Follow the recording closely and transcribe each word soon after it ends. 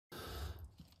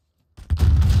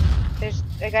There's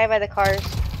a guy by the cars.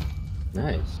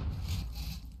 Nice.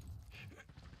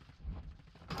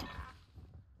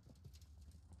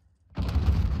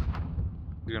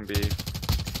 He's gonna be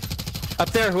up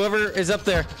there. Whoever is up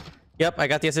there. Yep, I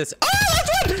got the assist. Oh,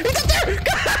 that's one! He's up there!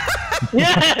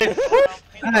 Yes!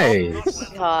 Nice.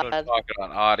 God. talking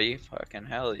on Audi. Fucking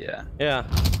hell yeah. Yeah.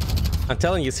 I'm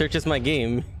telling you, search is my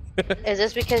game. Is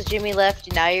this because Jimmy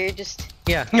left? Now you're just.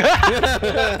 Yeah.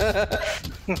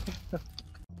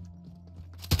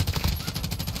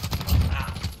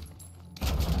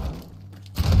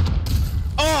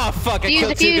 Oh fuck! I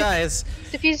killed two guys.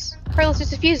 Defuse, Carlos,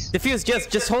 just defuse. Defuse,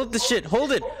 just hold the shit.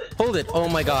 Hold it. Hold it. Oh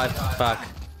my god. Fuck.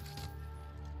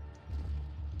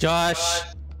 Josh,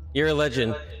 you're a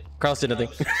legend. Carlos did nothing.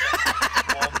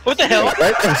 What the hell?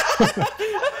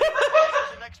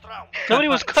 Nobody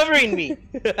was covering me.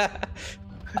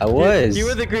 I was. You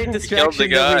were the great distraction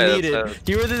that we needed.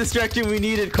 You were the distraction we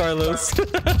needed, Carlos.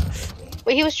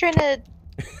 Wait, he was trying to.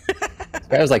 This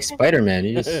guy was like Spider-Man.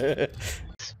 He just. Retrieve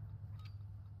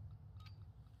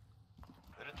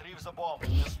the bomb.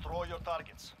 Destroy your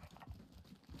targets.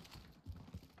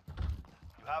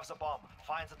 You have the bomb.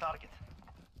 Find the target.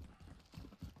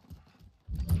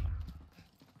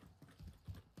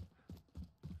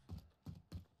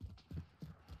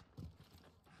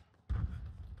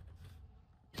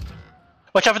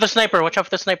 Watch out for the sniper. Watch out for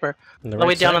the sniper. All the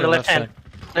way down on the left hand.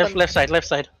 Left side. Left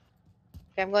side.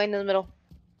 Okay, I'm going to the middle.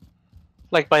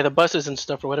 Like by the buses and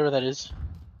stuff or whatever that is.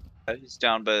 He's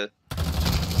down by.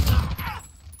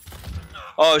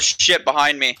 Oh shit!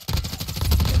 Behind me.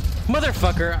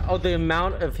 Motherfucker! Oh, the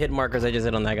amount of hit markers I just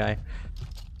hit on that guy.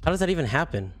 How does that even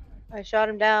happen? I shot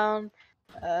him down.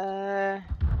 I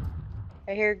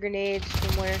hear grenades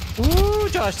somewhere. Ooh,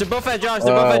 Josh! They're both at Josh.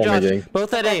 They're both at Josh.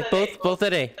 Both at A. Both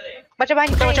at A. Watch out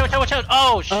behind you! Watch out! Watch out! Watch out!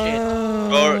 Oh shit!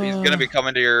 Oh, he's gonna be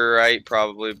coming to your right.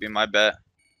 Probably would be my bet.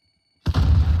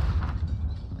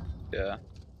 Yeah.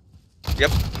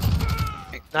 Yep.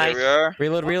 Nice. There we are.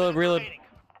 Reload! Reload! Reload!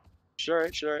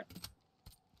 Sure. Sure.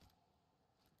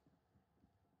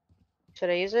 Should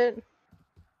I use it?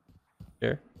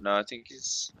 Here. No, I think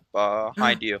he's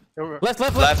behind you. Left!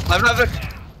 Left! Left.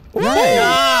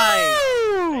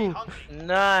 Nice!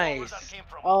 Nice!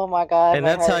 Oh my god. And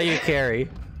that's how you carry.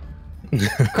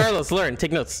 Carlos, learn.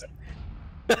 Take notes.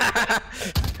 I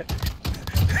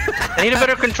need a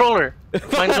better controller.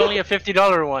 Mine's only a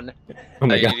 $50 one. Oh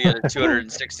my god. You need a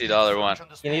 $260 one.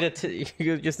 You need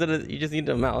you just need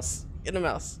a mouse. Get a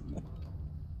mouse.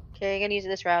 Okay, I'm gonna use it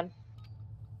this round.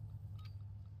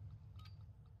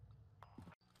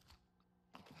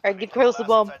 Alright, give Carlos the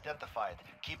bomb.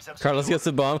 Carlos gets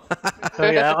the bomb. Oh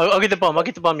yeah, I'll get the bomb. I'll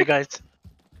get the bomb, you guys.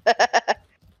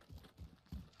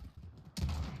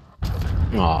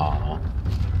 Aww.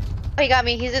 Oh, he got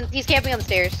me. He's camping on the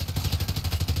stairs.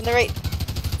 On the right.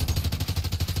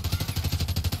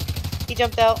 He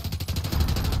jumped out.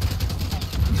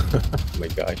 Oh my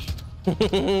gosh. They'll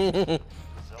return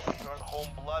home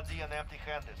bloody and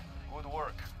empty-handed. Good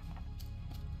work.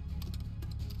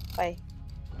 Bye.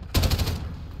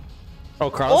 Oh,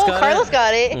 Carlos got it? Carlos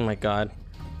got it. Oh my god.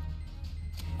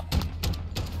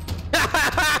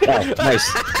 Oh, nice.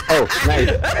 Oh, nice.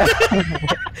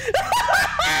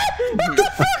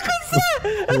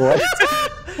 What?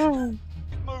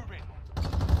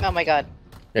 Oh my god.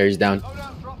 There, he's down.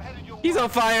 He's on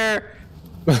fire.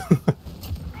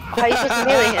 How are you supposed to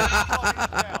melee him?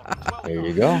 There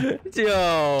you go.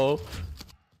 Yo.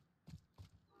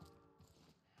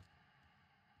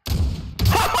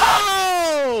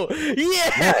 Oh!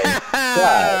 Yeah!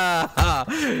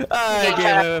 I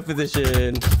gave him a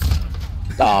position.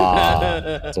 Aw,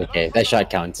 it's okay. That shot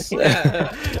counts.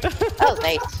 That was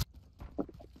nice.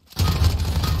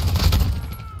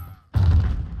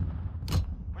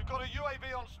 We've got a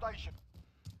UAV on station.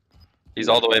 He's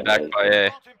all the way back by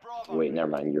A. Wait, never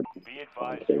mind. You're. Be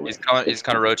advised. He's coming. He's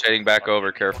kind of rotating back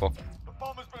over. Careful. The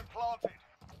bomb has been planted.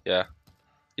 Yeah.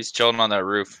 He's chilling on that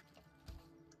roof.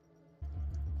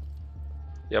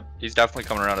 Yep. He's definitely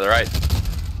coming around to the right.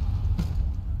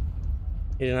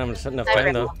 He didn't have enough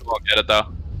time though. Won't get it though.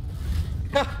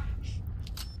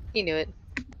 He knew it.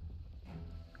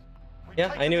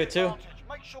 Yeah, I knew it too.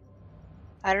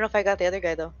 I don't know if I got the other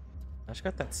guy though. I just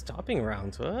got that stopping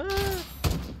round. What?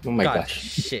 Oh my God, gosh.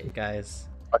 shit, guys.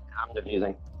 I'm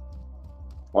defusing.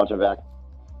 Watch your back.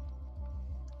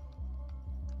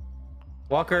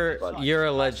 Walker, you're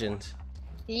a legend.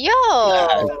 Yo!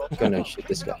 I'm gonna shoot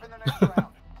this guy.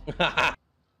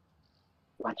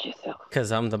 Watch yourself.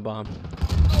 Cause I'm the bomb.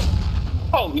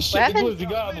 Holy shit, What the happened? Glizzy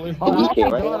Gobbler. Oh, you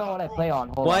can't, right? I don't know what I play on.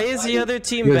 Hold Why on. is the other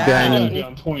team You're bad? dying.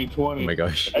 On 2020. Oh my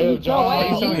gosh. Hey, No, John, why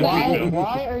you wait, sound like a female?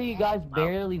 why are you guys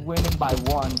barely winning by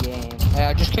one game? Hey,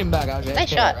 I just came back. I was Nice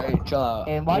shot. right? Chill out.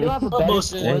 And why do I have a better Almost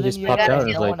score Yeah, he than just you? popped out. and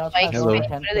It's no like, one else Spike's has hello. over what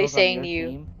 10 are they kills on saying your to you?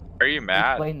 team? Are you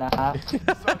mad? Explain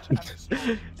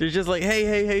that. They're just like, hey,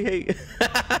 hey, hey, hey.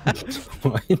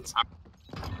 What?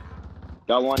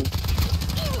 Got one.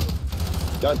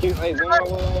 Got two. Hey,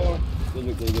 whoa. Good.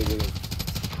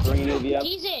 Bring an UV up.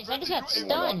 Jesus, I just got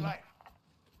stunned.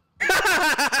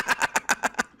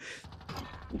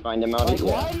 Find them out. Like,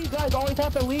 why do you guys always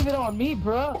have to leave it on me,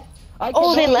 bro? I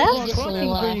Oh, they cannot left? keep on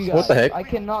crushing for you guys. What the heck? I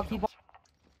cannot keep on.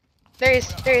 There he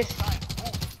is.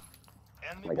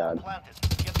 Enemy my God. bomb planted.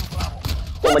 Get to Bravo.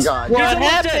 Oh my god. He's What almost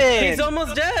happened? dead. He's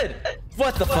almost dead.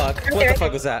 What the fuck? What the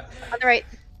fuck was that? On the right.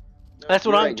 That's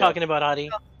what You're I'm right, talking about, Adi.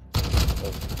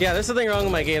 Yeah, there's something wrong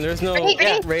with my game. There's no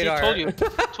Grenade. radar. Told you.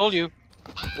 Told you.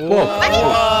 Whoa.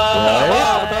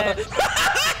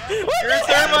 Your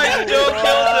thermite still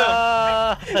killed him.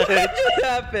 What just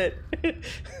happened?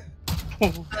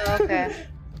 Okay.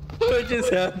 What just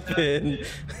happened?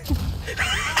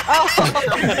 Oh.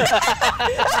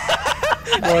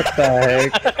 What the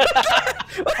heck?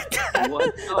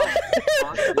 What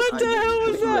the hell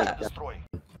was that? Destroy.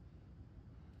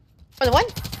 For the one?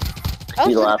 Oh,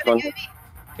 See the so last the one? UAV.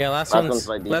 Yeah, last Last one's one's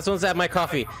right deep. last one's at my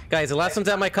coffee. Guys, the last one's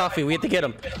at my coffee. We have to get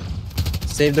him.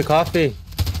 Save the coffee.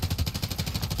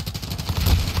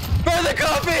 For the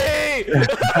coffee!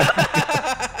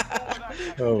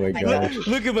 Oh my gosh.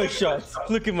 Look at my shots.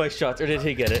 Look at my shots. Or did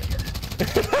he get it?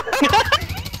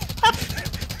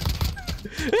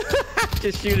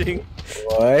 Just shooting.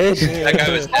 What? That guy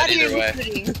was How dead do you either way.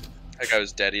 shooting? That guy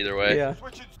was dead either way. Yeah.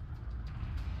 Switch it.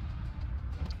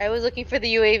 I was looking for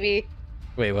the UAV.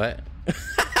 Wait, what?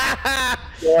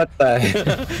 What the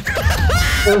heck?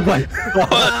 Oh my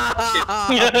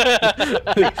god.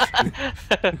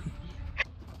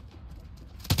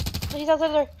 He's outside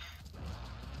the door.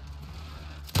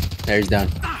 There, he's down.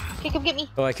 Okay, come get me.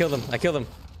 Oh, I killed him. I killed him.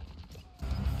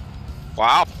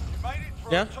 Wow. You made it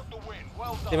through. Yeah. Took the win.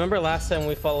 Well done. Remember last time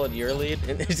we followed your lead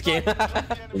in this game? Oh my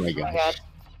Oh my gosh. god.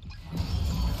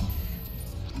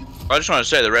 I just want to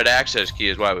say the red access key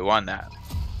is why we won that.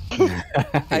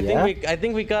 I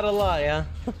think we got a lot, yeah.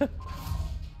 Let's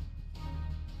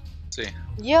see.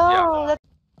 Yo, Yeah.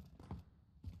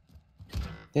 that's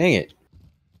Dang it.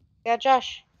 yeah,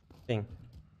 Josh. Thing.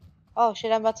 Oh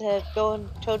shit, I'm about to go and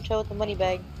toe to toe with the money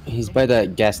bag. He's by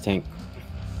that gas tank.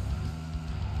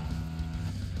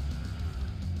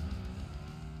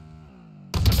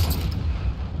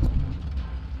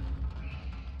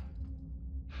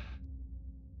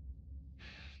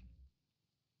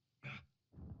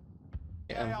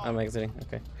 Yeah, I'm exiting.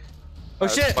 Okay. Oh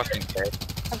That's shit! fucking dead.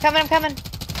 I'm coming.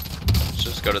 Let's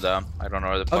just go to them. I don't know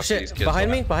where the fuck Oh these shit! kids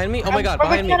Behind are. me! Behind me! Oh my god! We're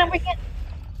Behind me! wicked, I'm wicked.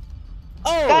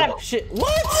 Oh Got him. shit!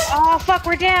 What? Oh fuck,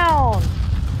 we're down.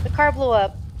 The car blew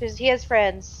up. He has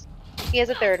friends. He has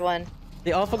a third one.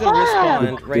 They all fucking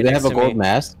respawned right Do they next have a to gold me.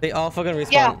 mask? They all fucking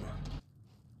respawned. Yeah.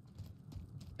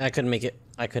 I couldn't make it.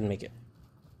 I couldn't make it.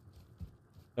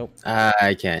 Nope.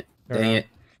 I can't. Dang it.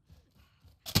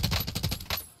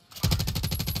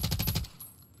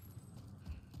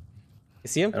 You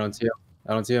see him? I don't see him.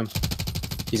 I don't see him.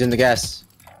 He's in the gas.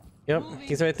 Yep.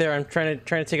 He's right there. I'm trying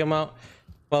to take him out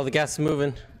while the gas is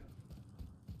moving.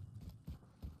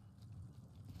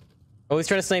 Oh, he's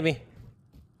trying to snipe me.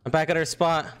 I'm back at our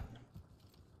spot.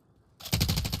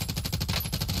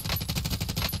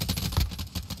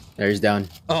 There, he's down.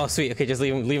 Oh, sweet. Okay, just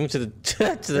leave him to the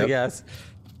to the Yep. gas.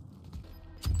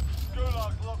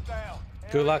 Gulag's locked down.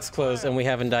 Gulag's closed and we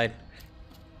haven't died.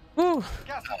 Woo!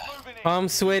 Gas is moving in. I'm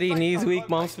sweaty, knees weak,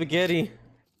 mom spaghetti.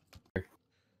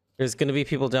 There's gonna be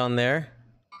people down there.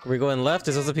 We're going left.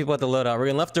 There's also people at the loadout. We're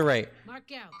going left or right?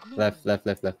 Left.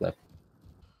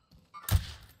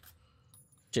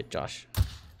 Shit, Josh.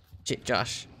 Shit,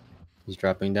 Josh. He's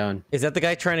dropping down. Is that the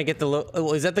guy trying to get the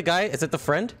oh, is that the guy? Is that the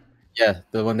friend? Yeah,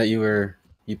 the one that you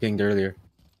pinged earlier.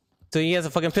 So he has a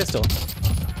fucking pistol.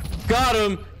 Got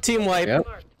him! Team wipe. Yep.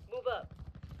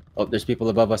 Oh, there's people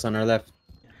above us on our left.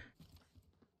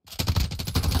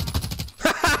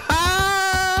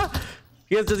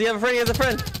 Does he have a friend? He has a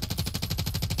friend.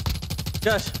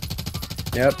 Josh.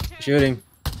 Yep, shooting.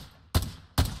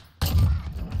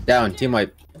 Down, team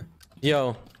wipe.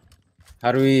 Yo.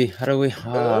 How do we,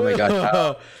 oh my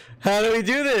god. How do we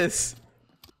do this?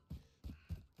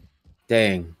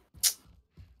 Dang.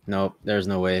 Nope, there's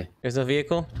no way. There's no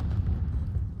vehicle?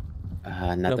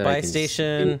 Not No that I buy can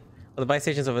station. see. Well, the buy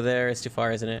station's over there. It's too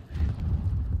far, isn't it?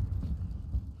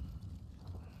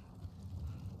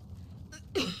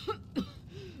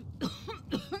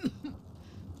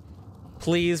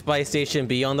 Please, buy station,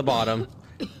 be on the bottom.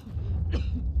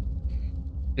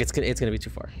 It's gonna be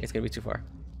too far. It's gonna be too far.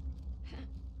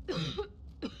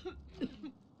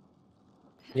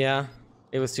 Yeah,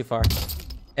 it was too far.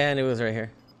 And it was right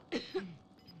here.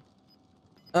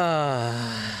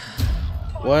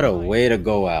 What a way to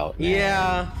go out. Man.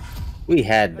 Yeah. We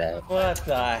had that. What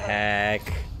the heck?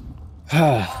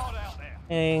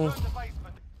 Dang.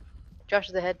 Josh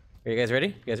is ahead. Are you guys ready?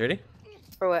 You guys ready?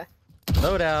 For what?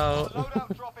 Load out.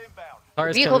 Loadout drop inbound.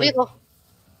 Cars Vehicle, coming. vehicle.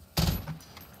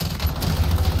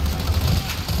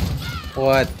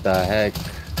 What the heck?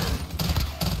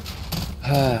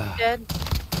 Dead.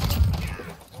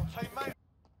 Teammate.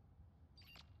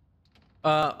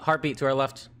 Heartbeat to our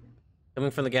left.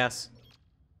 Coming from the gas.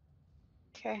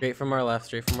 Okay. Straight from our left.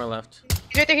 Straight from our left.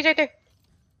 He's right there. He's right there.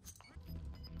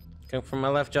 Come from my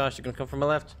left, Josh. You can come from my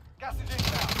left. Gas is inbound.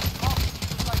 Marking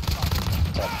the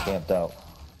safe zone. Camped out.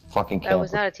 Fucking That camped.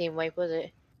 was not a team wipe, was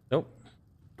it? Nope.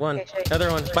 One. Okay, sorry.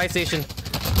 Another one. Buy station.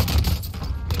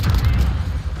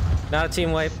 Not a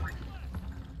team wipe.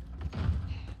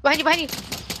 Behind you, behind you.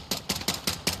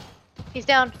 He's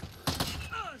down.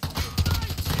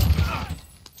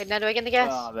 Okay, now do I get in the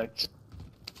gas?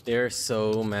 They're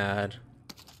so mad.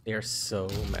 They are so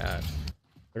mad.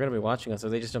 They're gonna be watching us, so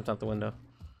they just jumped out the window.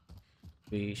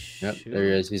 We Yep, shoot. there he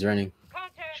is. He's running.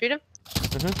 Shoot him.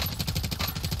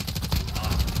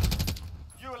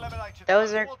 You eliminated That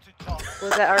was the our- wanted target.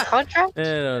 Was that our contract?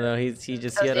 No. He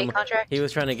just That he had was him. a contract? He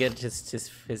was trying to get his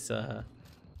There's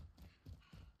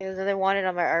another wanted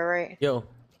on our right. Yo.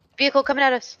 Vehicle coming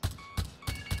at us.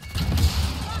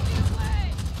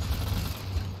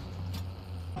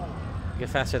 Get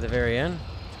faster at the very end.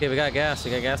 Okay, we got gas.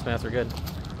 We got gas mask. We're good.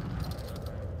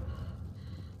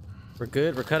 We're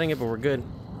good. We're cutting it, but we're good.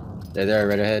 They're there,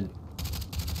 right ahead.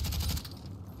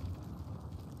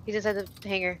 He's inside the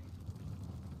hangar.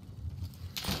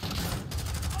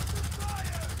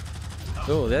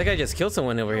 Oh, that guy just killed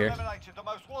someone over You here. eliminated the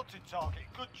most wanted target.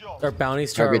 Good job. Our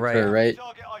bounties to our Target to our right. right.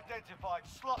 Target identified.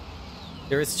 Slot.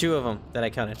 There is 2 of them that I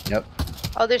counted. Yep.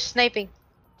 Oh, they're sniping.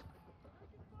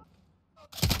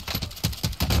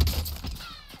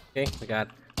 Okay, we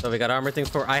got armor things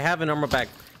for. I have an armor back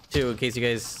too in case you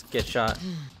guys get shot.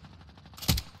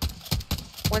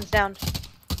 One's down.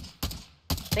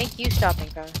 Thank you, stopping,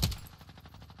 bro.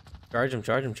 Charge him.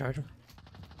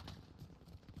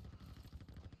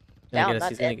 Down,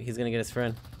 not dead. He's gonna get his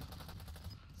friend.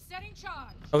 Setting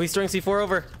charge. Oh, he's throwing C4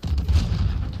 over.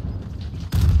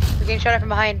 We're getting shot at from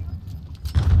behind.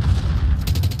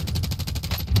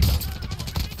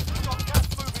 Got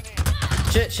gas moving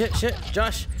in. Shit.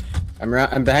 Josh,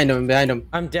 I'm behind him.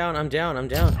 I'm down.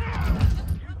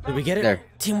 Did we get it? There.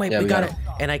 Team wipe, Yeah, we we got got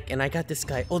it. And I got this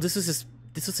guy. Oh, this was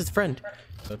his friend.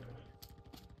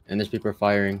 And there's people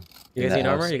firing. You in guys that need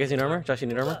armor? house. You guys need armor? Josh, you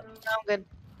need armor? No, I'm good.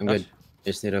 I'm good.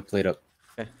 Just need a plate up.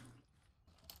 Okay.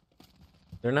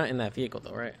 They're not in that vehicle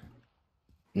though, right?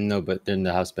 No, but they're in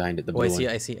the house behind it. The Oh, blue I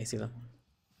one. see them.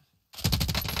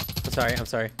 I'm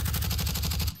sorry.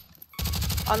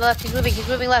 On the left, he's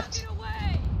moving left.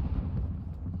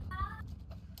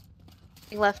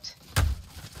 Moving left.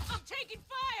 I'm taking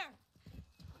fire.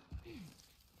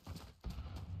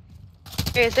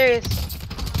 There he is.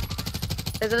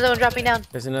 There's another one dropping down.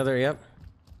 There's another, yep.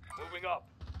 Moving up.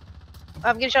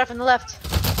 I'm getting shot from the left.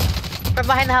 From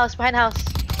behind the house,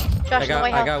 Josh, in the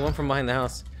White I House. got one from behind the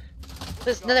house.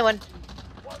 There's another one.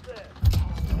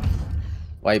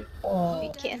 Wipe.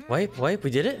 You can't. Wipe, we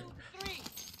did it?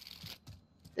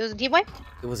 It was a team wipe?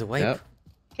 It was a wipe. Yep.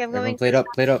 Okay, I'm Everyone going.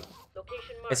 plate up.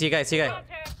 I see you guys,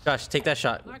 Josh, take that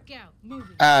shot. Mark out.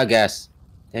 Moving. Ah, gas.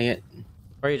 Dang it.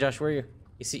 Where are you, Josh? Where are you?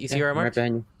 You see Yeah, where I'm I'm right marked?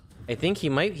 behind you. I think he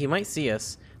might see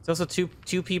us. There's also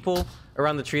two people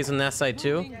around the trees on that side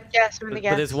too. Gas, we're in the But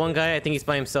gas. there's one guy, I think he's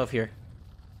by himself here.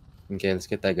 Okay, let's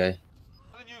get that guy.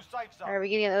 The new safe zone. Are we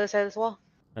getting on the other side of this wall?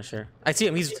 Not sure. I see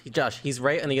him. Josh. He's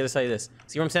right on the other side of this.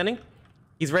 See where I'm standing?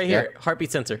 He's right here.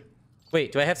 Heartbeat sensor.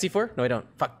 Wait, do I have C4? No, I don't.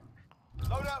 Fuck.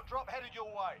 Loadout drop headed your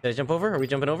way. Did I jump over? Are we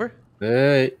jumping over?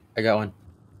 Hey, I got one.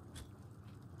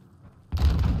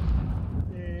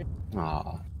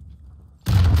 Aw.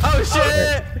 Oh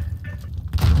shit!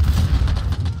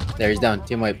 There, he's down.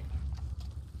 Team wipe.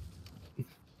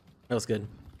 That was good.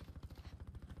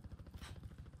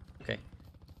 Okay.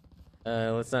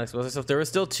 Let's not expose ourselves. There were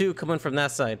still 2 coming from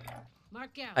that side. Mark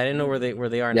out. I didn't know where they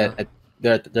are Yeah, now.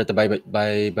 they're at the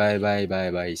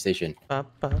bye station. Ba,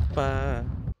 ba, ba.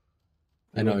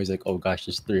 I know, he's like, oh gosh,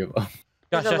 there's 3 of them.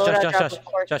 Josh, There's a loadout drop, Josh. of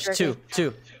course, Josh, directly.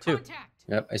 two. Contact.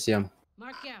 Yep, I see him.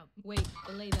 Mark out. Wait.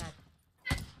 Delay that.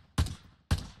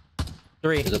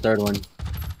 3. There's a 3rd one.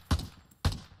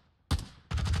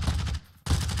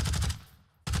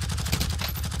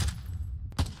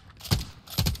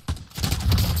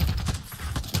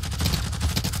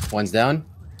 One's down.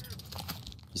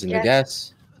 He's in the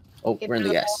gas. Oh, we're in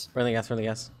the gas. We're in the gas. We're in the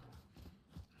gas.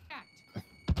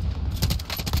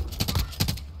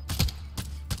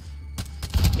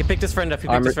 He picked his friend up. He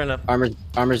picked his friend up.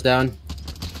 Armor's down.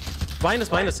 Behind us.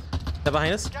 Behind us. Is that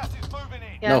behind us? Gas is moving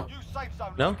in. Yeah. No. New safe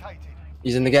zone No? located.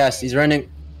 He's in the gas. He's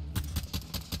running.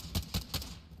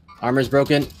 Armor's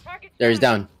broken. There, he's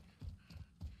down.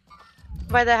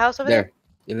 By the house over there?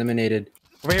 There. Eliminated.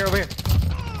 Over here. Over here.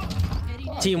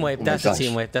 Team wipe. Oh my That's a gosh.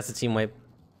 team wipe. That's a team wipe.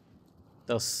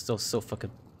 That was so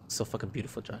fucking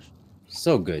beautiful, Josh.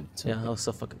 So good. Yeah, that was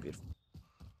so fucking beautiful.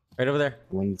 Right over there.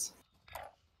 One's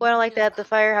Well, I don't like that. The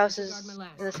firehouse is in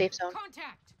the safe zone.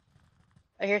 Contact.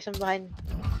 I hear some behind.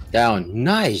 down.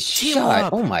 Nice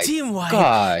shot. Oh my Team wipe.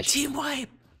 gosh. Team wipe.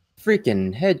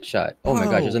 Freaking headshot. Oh my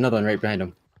gosh, Bro. there's another one right behind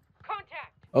him.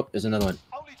 Contact. Oh, there's another one.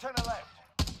 Only 10 are left.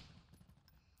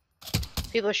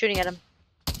 People are shooting at him.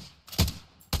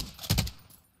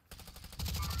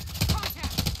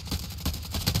 Contact.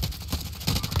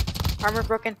 Armor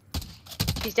broken.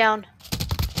 He's down.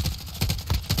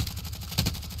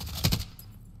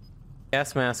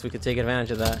 Gas mask. We could take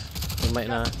advantage of that. We might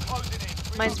not. Closing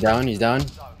in. Mine's Down, he's down.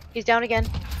 He's down again.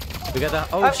 We got that.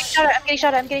 Oh, Oh, shot at. I'm getting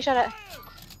shot at. I'm getting shot at.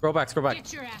 Scroll back. Scroll back.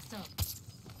 Get your ass up.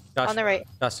 Josh. On the right.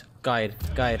 Josh. Guide.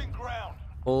 Losing ground.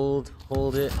 Hold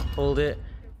it. Hold it.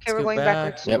 Okay, we're Scoot going back.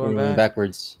 backwards. Yep, we're moving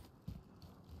backwards.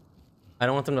 I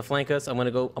don't want them to flank us. I'm gonna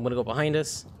go behind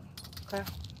us. Okay.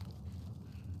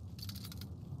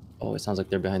 Oh, it sounds like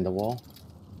they're behind the wall.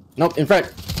 Nope, in front.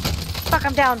 Fuck,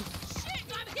 I'm down.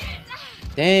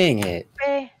 Dang it.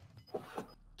 Okay.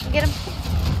 Get him.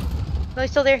 No,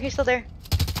 he's still there. He's still there.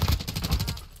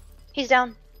 He's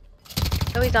down.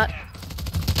 No, he's not.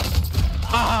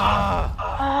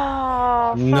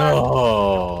 Ah! Oh, fuck.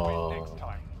 No. Next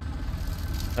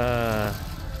time.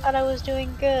 Thought I was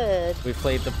doing good. We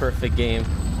played the perfect game.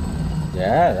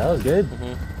 Yeah, that was good.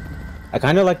 I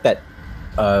kind of like that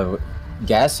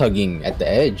gas hugging at the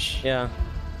edge. Yeah.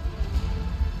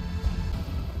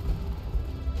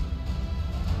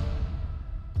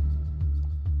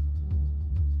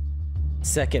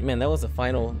 Second, man, that was the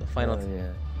final.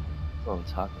 yeah. What I'm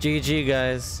talking. GG,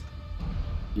 guys.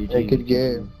 GG. Good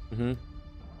game.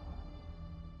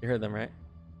 You heard them, right?